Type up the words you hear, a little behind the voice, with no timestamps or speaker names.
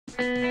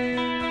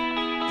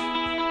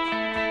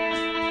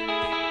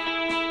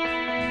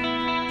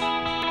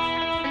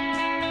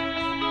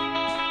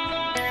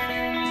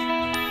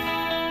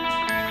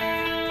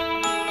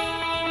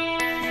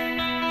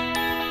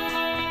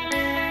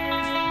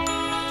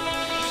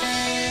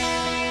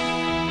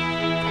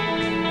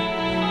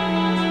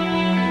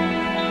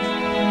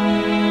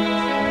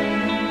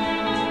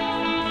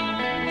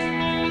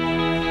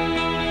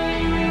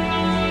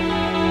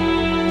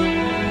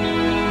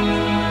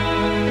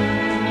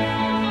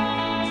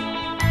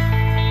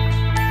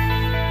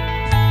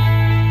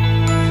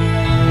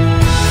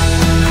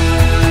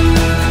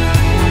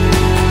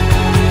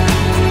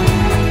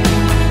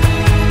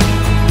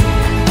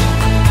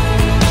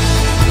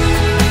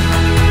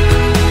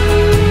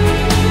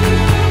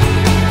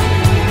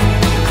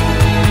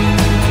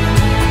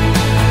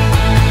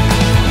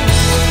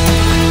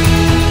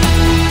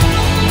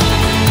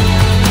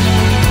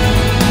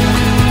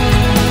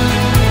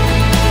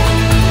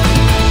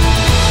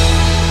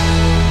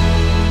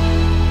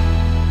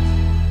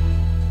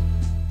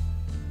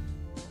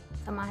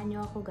Samahan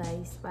niyo ako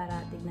guys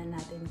para tignan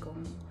natin kung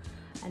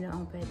ano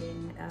ang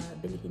pwedeng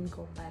bilhin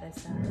ko para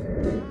sa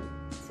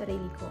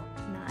sarili ko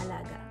na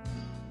alaga.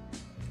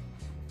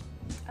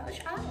 Ouch!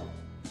 Ow!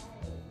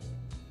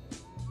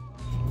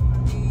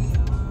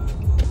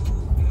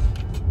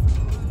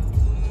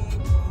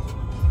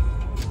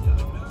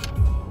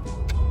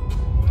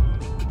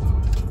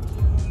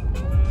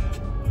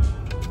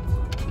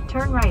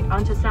 Turn right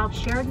onto South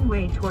Sheridan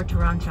Way toward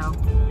Toronto.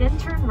 Then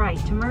turn right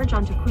to merge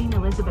onto Queen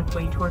Elizabeth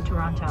Way toward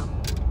Toronto.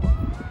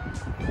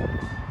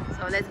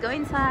 So let's go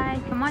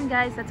inside. Come on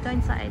guys, let's go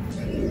inside.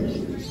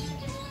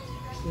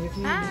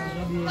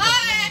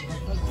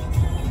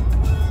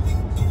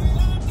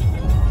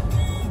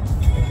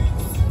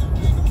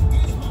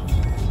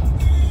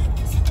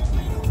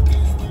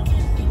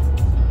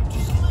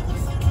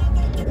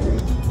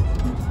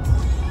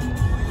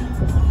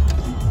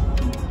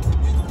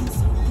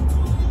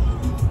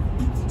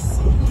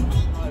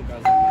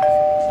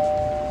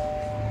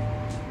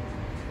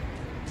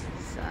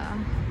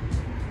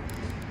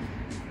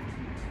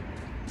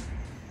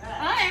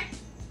 Hi!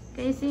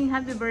 Can you sing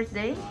happy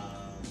birthday?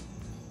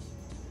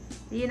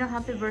 Do you know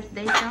happy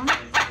birthday song?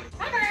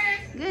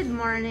 Good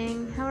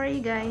morning. How are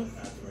you guys?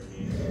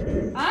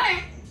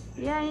 Hi.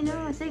 Yeah, I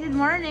know. Say good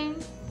morning.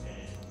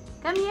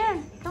 Come here.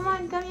 Come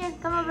on, come here.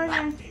 Come over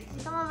here.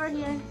 Come over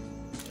here.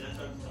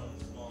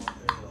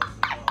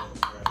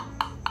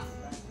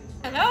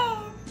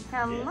 Hello.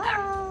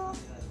 Hello.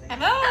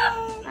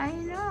 Hello. I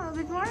know.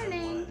 Good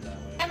morning.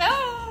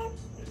 Hello.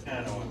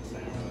 I don't want to say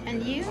that.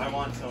 And you? I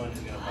want someone who's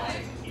going to buy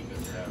it and keep it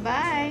forever.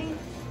 Bye.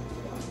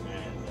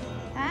 And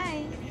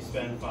Hi. if you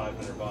spend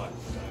 $500, I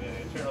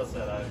mean, Turtle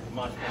said I'm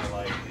much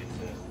more likely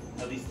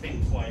to at least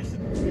think twice.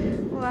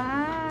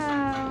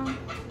 Wow.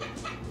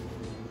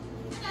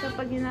 So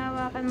pag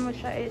hinahawakan mo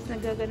siya is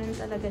nagaganon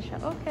talaga siya.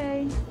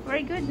 Okay.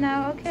 We're good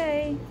now.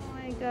 Okay. Oh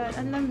my God.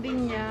 Ang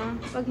lambing niya.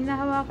 Pag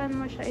hinahawakan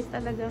mo siya is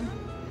talagang...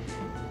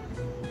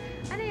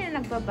 Ano yun?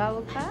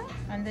 Nagbabaw ka?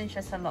 Andun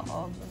siya sa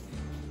loob.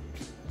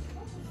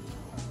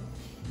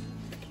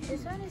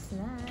 This one is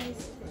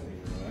nice.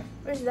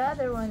 Where's the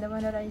other one? The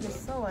one that I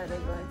just saw a while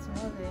ago. It's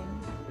moving.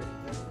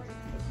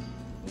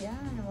 Yeah,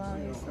 wow,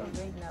 he's so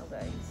big now,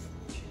 guys.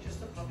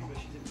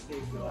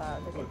 Wow,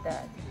 look at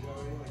that.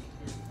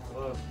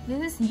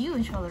 This is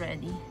huge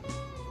already.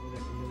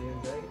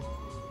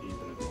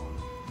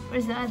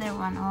 Where's the other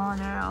one? Oh,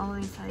 they're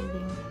always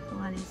hiding.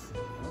 One is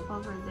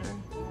over there.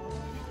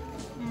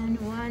 And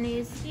one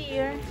is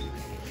here.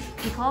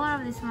 The color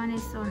of this one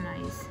is so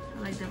nice.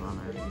 I like the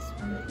color of this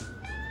one.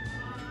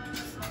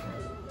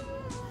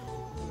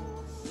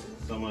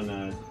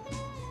 Someone,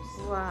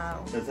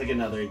 Wow. that's like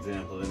another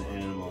example of an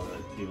animal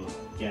that people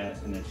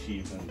get and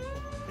achieve and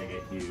they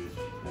get huge.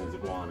 And it's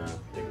iguana.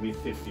 They can be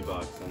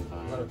 $50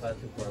 sometimes.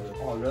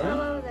 Oh, really?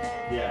 Hello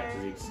there. Yeah,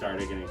 because he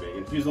started getting big.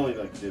 And he was only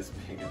like this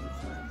big at the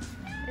time.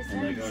 This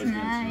And like one's always been too big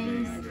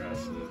and nice.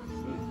 aggressive.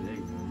 So big,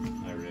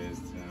 man. I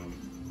raised him.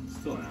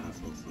 Still an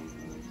asshole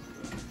sometimes.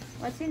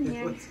 What's in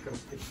here? Let's go.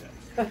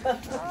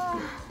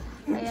 Oh,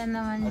 ayan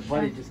naman My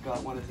buddy siya. just got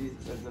one of these,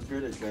 the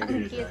bearded Ang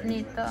dragon. cute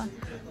nito.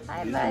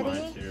 Hi, These are buddy.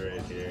 mine too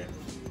right here.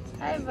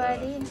 Hi,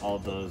 buddy. All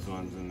those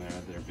ones in there,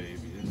 they're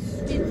babies.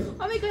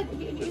 Oh my God,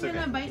 he's okay.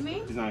 gonna bite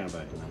me? He's not gonna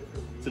bite you.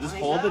 So just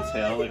hold the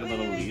tail like a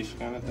little leash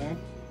kind of thing.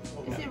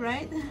 Is it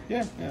right?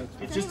 Yeah, yeah.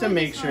 It's just to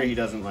make sure he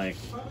doesn't like.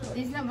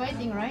 He's not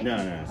biting, right? No,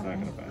 no, it's not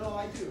gonna bite.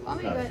 Oh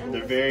my No, God.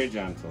 they're very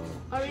gentle.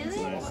 Oh, really? It's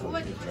nice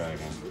What? little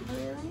dragon. Oh,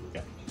 really?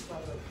 Yeah.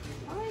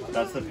 Oh my God.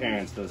 That's the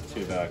parents. Those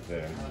two back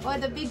there. Oh,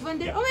 the big one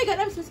there. Oh my God,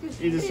 I'm so scared.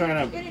 He's just trying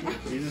to. Get it out.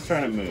 He's just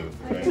trying to move.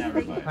 Right?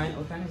 Never bite.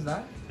 What kind is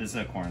that? This is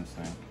a corn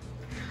snake.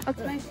 It's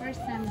my first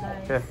time,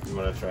 guys. Okay. You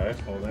wanna try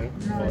holding?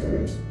 No.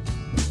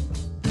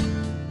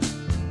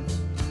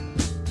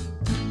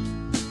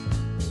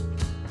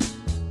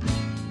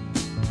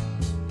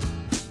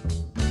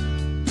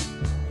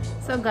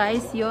 So So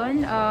guys,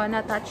 yun,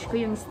 na-touch ko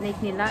yung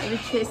snake nila,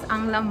 which is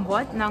ang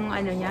lambot ng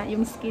ano niya,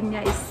 yung skin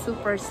niya is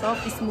super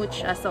soft, smooth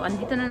siya. So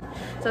andito na,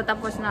 so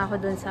tapos na ako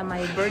dun sa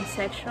my bird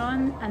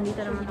section. Andito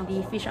naman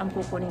hindi fish ang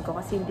kukunin ko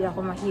kasi hindi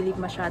ako mahilig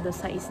masyado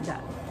sa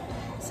isda.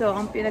 So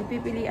ang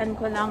pinagpipilian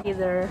ko lang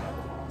either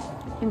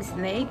yung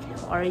snake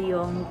or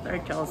yung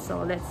turtle.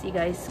 So let's see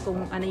guys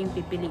kung ano yung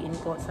pipiliin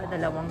ko sa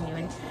dalawang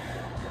yun.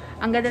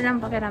 Ang ganda ng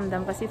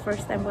pakiramdam kasi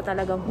first time ko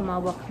talagang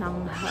humawak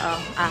ng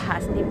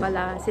ahas. Hindi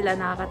pala sila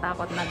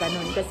nakakatakot na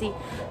ganun kasi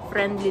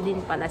friendly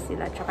din pala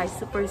sila. Tsaka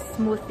super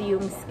smooth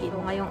yung skin.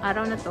 Ngayong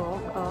araw na to,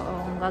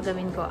 ang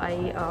gagawin ko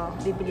ay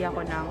bibili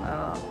ako ng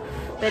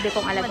pwede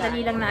kong alagaan.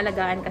 Madali lang na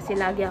alagaan kasi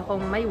lagi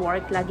akong may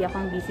work, lagi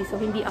akong busy. So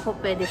hindi ako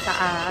pwede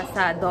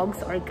sa dogs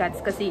or cats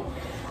kasi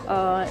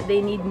they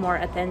need more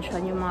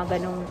attention yung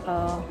mga ganong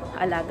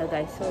alaga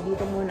guys. So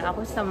dito muna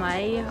ako sa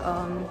may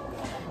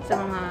sa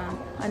mga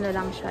ano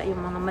lang siya,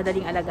 yung mga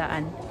madaling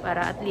alagaan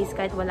para at least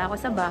kahit wala ako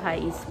sa bahay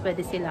is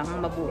pwede silang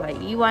mabuhay.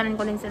 Iiwanan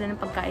ko lang sila ng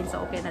pagkain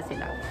so okay na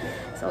sila.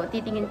 So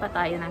titingin pa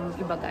tayo ng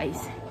iba guys.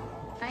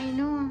 I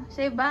know.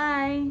 Say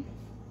bye!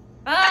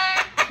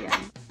 Bye!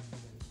 Yan.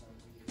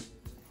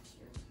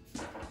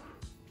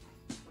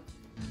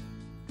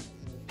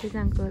 Ito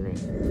ang kulay.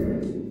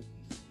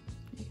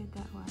 Look at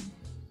that one.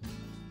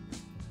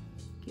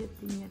 Cute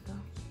din niya to.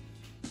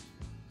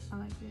 I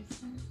like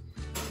this one.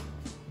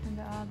 And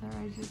the other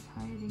are just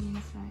hiding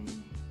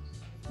inside.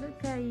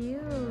 Look at you!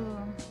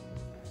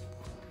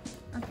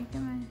 Okay,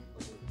 come on.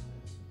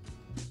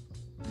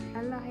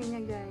 Ang laki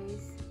niya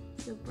guys.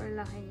 Super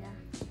laki niya.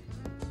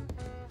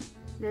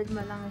 Dead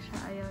ma lang siya.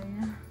 Ayaw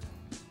niya.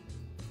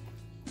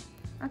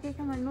 Okay,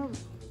 come on, move.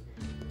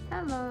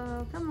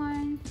 Hello, come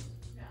on.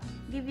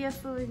 Give you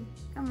food.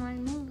 Come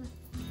on, move.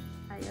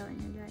 Ayaw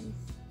niya guys.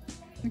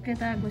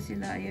 Nagkatago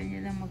sila. Ayaw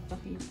niya lang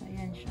magpakita.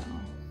 Yan siya.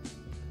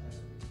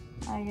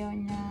 Ayaw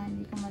niya.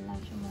 Hindi ko man lang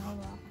siya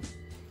mahawak.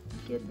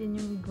 Cute din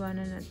yung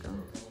iguana na to.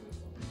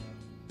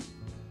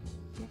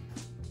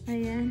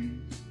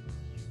 Ayan.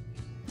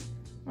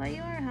 Why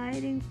you are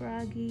hiding,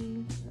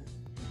 Froggy?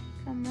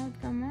 Come out,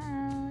 come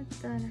out.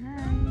 Don't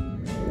hide.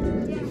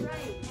 Yeah,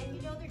 right. And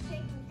you know they're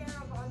taken care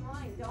of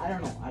online, don't I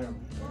don't know. I don't know.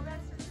 Well,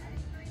 that's for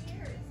 3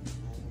 years.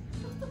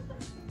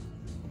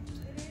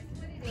 It is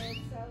what it is,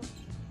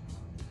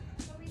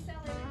 so we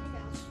sell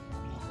everything else.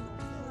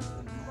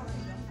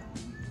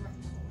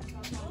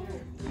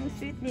 Ang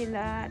sweet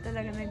nila.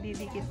 Talaga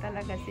nagdidikit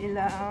talaga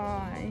sila.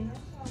 Ay.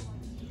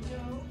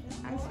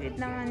 Ang sweet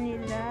naman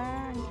nila.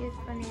 Ang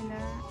cute pa nila.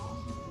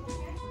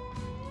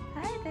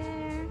 Hi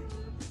there!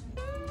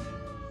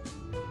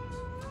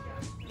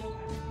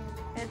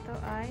 Ito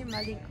ay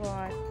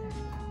malikot. Ito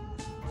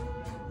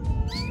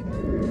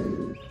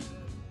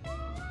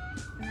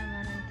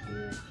naman ang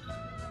cute.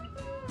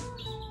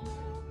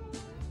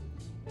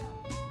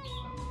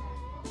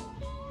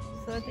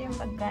 So ito yung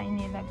pagkain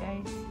nila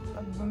guys.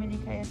 Pag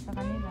bumili kayo sa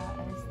kanila,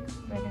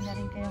 pwede na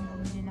rin kayong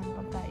bumili ng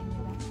pagkain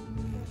nila.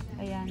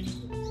 Ayan.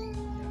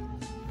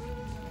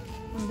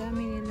 Ang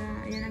dami nila.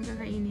 Ayan ang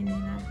kakainin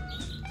nila.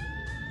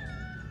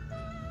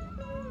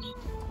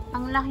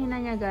 Ang laki na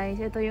niya guys.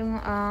 Ito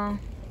yung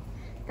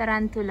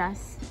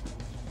tarantulas.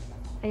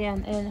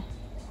 Ayan.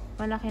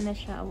 Malaki na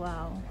siya.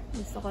 Wow.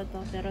 Gusto ko to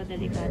pero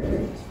delikado.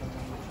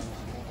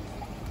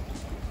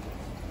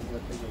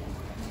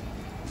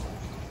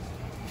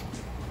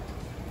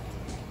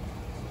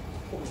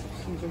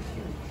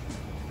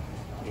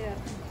 Yeah.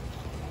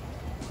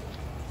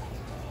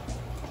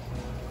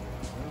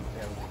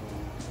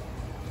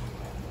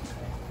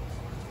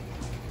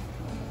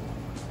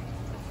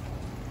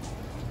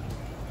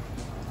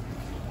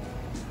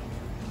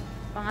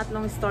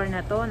 Pangatlong store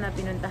na to na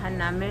pinuntahan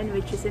namin,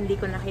 which is hindi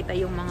ko nakita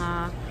yung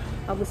mga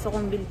gusto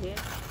kong bilhin.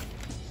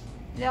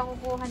 Hindi ako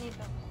kukuha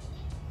nito.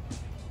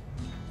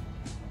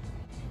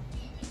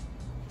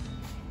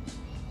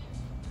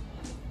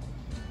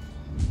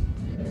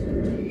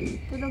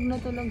 Tulog na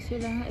tulog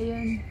sila.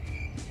 Ayan.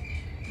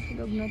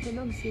 Tulog na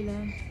tulog sila.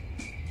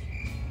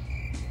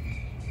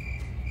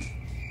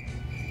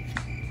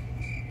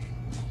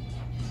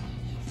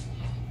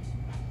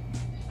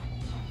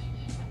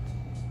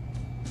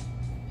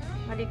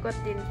 Malikot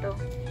din to.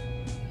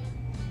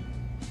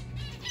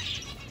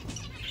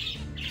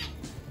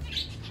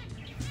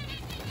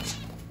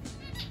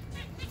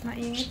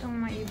 Maingit ang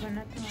maiba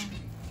na to.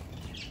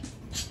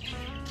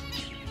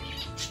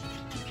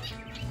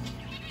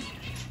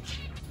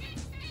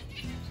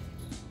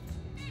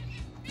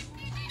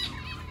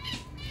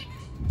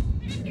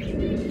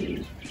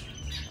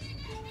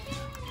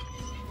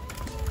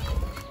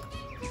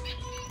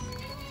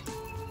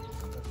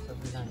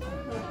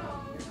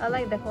 I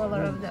like the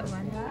color of that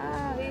one.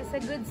 Wow, he's a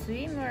good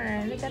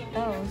swimmer. Look at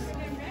those.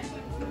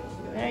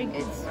 Very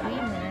good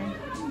swimmer.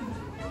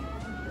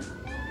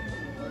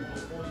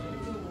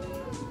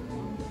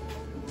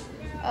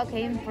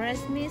 Okay,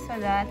 impress me so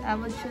that I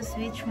will choose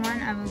which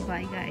one I will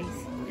buy, guys.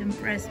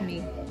 Impress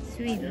me.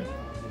 Sweet.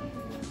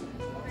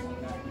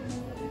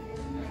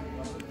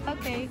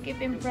 Okay, keep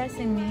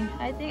impressing me.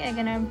 I think I'm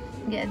gonna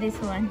get this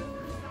one.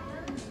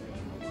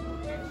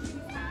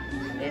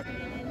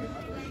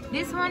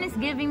 This one is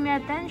giving me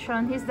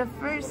attention. He's the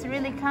first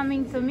really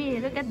coming to me.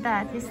 Look at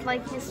that. He's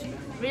like he's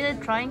really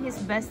trying his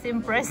best to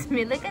impress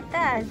me. Look at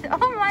that.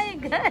 Oh my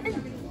god.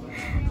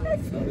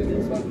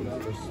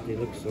 They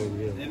look so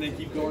real. And they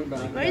keep going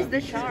back. Where is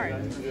the shark?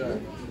 Yeah.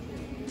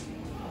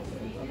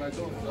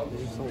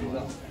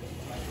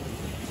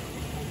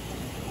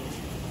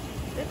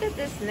 Look at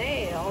the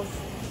snails.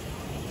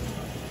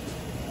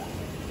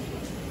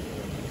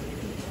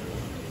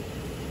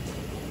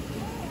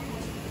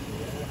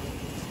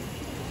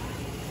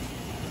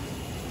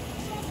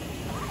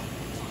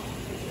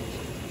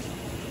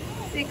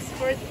 $6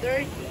 for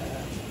 $30.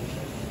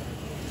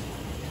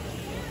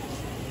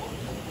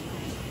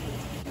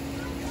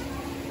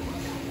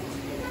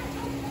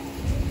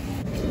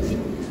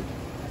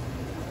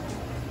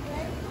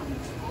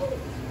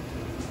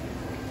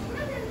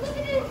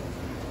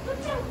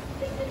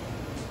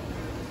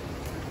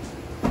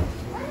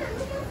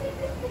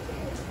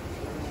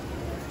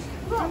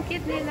 Ang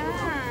cute nila.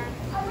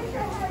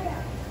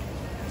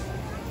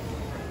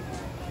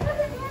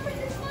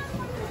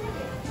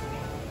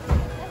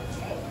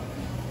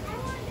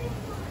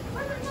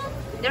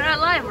 They're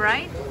alive,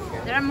 right?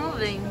 They're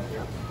moving.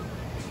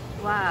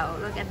 Wow,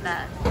 look at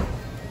that.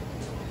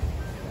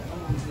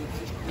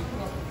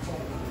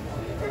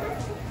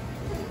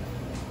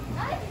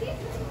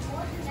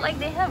 It's like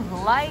they have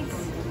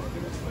lights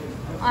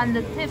on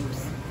the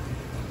tips.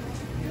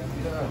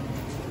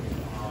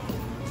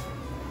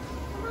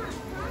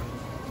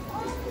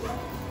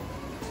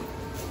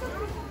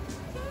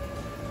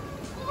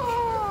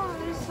 Oh,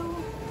 they're so...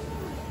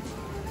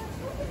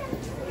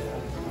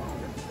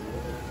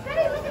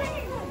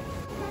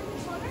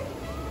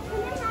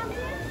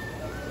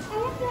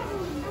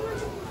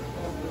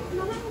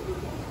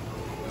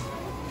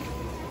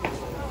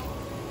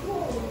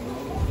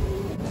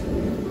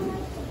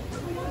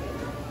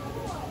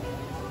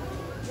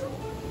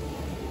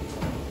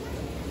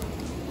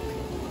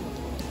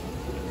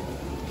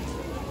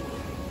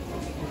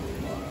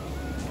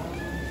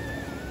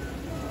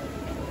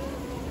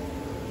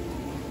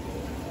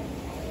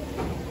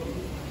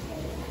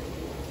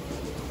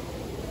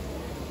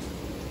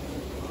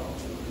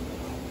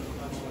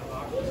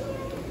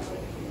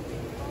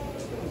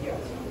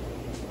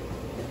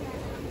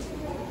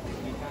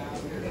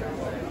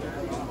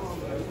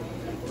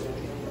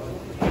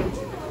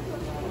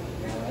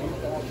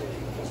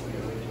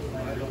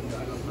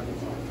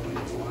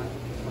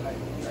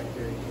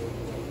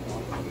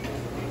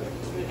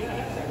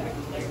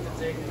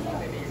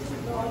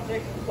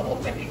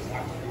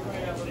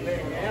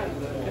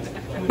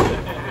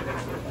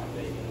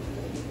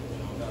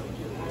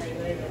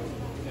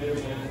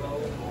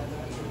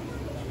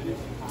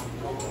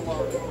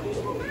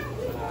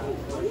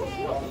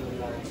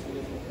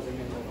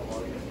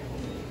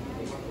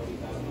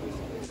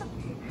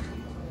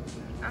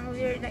 Ang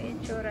weird ng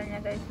itsura niya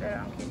guys,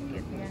 pero ang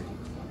cute-cute niya.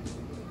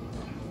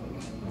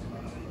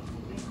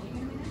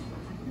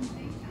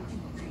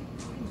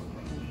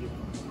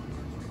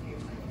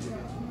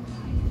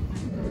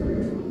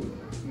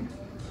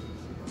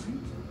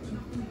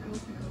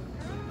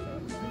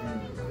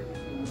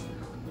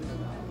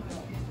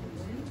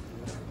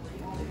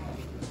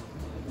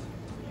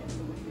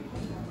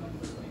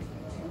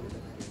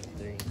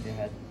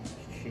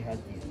 She had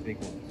these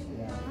big ones.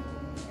 Yeah.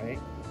 Right?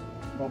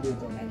 Probably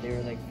the And they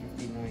were like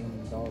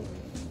 $59. okay.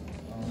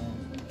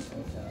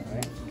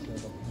 Right? So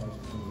the price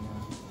between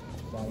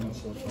value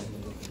so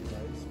probably the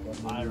price. But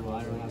I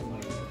don't have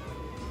like...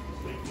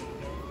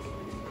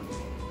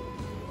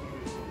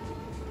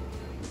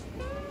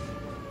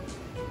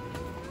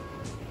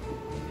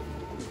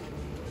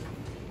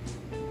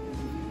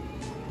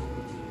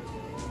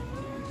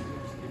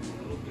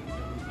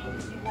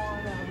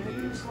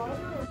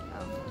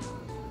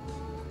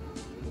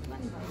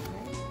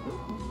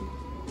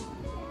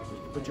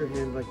 Put your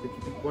hand like this.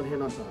 One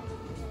hand on top.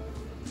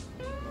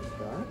 Like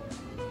that.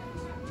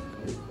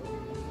 Okay.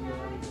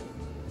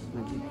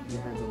 And keep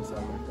your hands on the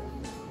side like that.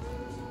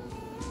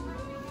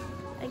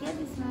 I get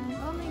this one.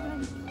 Oh my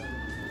god.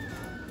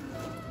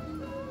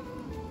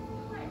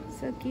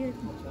 So cute.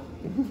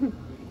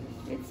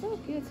 It's so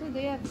cute. So do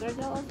you have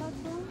turtle also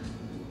too?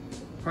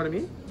 Pardon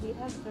me? Do you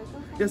have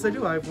turtle? Yes, I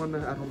do. I have one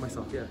at home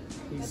myself. Yeah.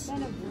 What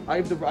kind of blue? I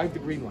have the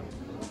green one.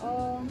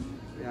 Oh,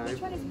 Yeah.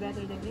 which one is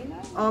better, the green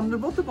one? They're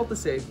both the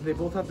same. They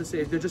both have the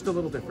same. They're just a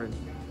little different.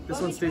 This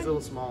Oh, one which stays a one?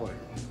 little smaller.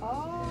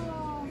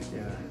 Oh,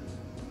 Yeah.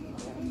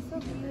 that is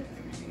so cute.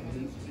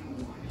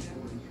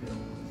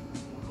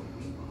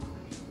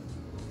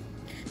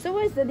 So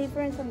what is the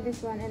difference of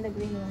this one and the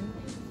green one?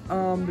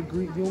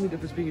 The only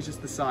difference being is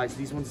just the size.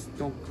 These ones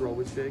don't grow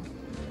as big.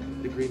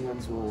 The green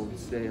ones will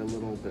stay a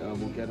little bit,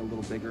 will get a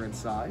little bigger in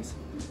size.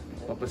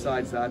 But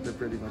besides that, they're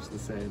pretty much the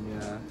same.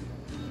 Yeah.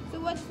 So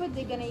what food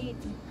they gonna eat?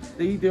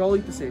 They all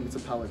eat the same. It's a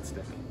pellet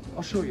stick.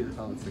 I'll show you the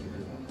pellet stick if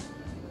you want.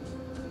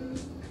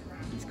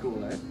 He's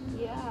cool, eh?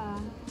 Yeah.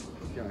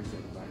 Yeah, I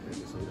take it back there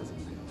just so he doesn't.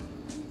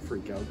 It's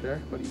freak out there,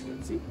 but he's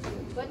good. See?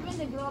 But when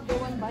they grow up, they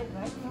won't bite,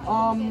 right?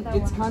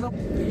 It's kind of.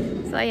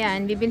 So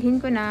ayan, bibilhin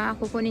ko na,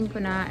 kukunin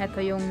ko na.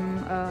 Ito yung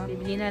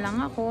bibili na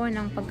lang ako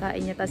ng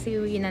pagkain niya, tapos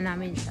iuwi na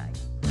namin siya.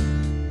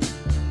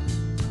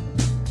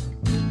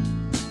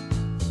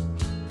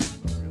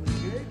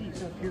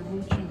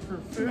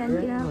 Ayan,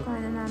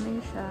 kinakain na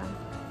namin siya.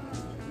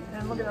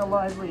 And look at how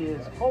lively he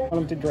is.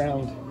 Want him to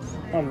drown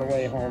on the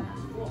way home.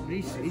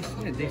 They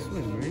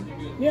swim, right?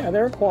 Yeah,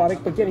 they're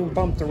aquatic, but getting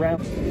bumped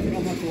around.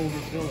 How much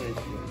overfill is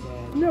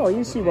No,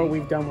 you see what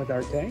we've done with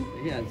our tank.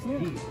 Yeah, it's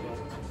deep.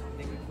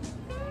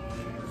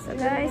 So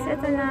guys,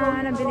 ito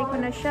na. Nabili ko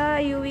na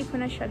siya. Iuwi ko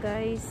na siya,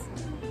 guys.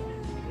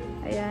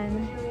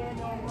 Ayan.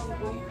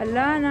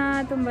 Hala na.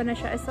 Tumba na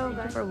siya. So,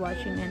 thank you for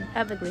watching and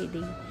have a great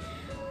day.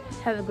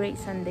 Have a great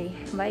Sunday.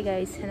 Bye,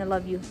 guys. And I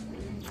love you.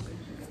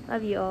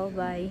 Love you all.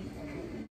 Bye.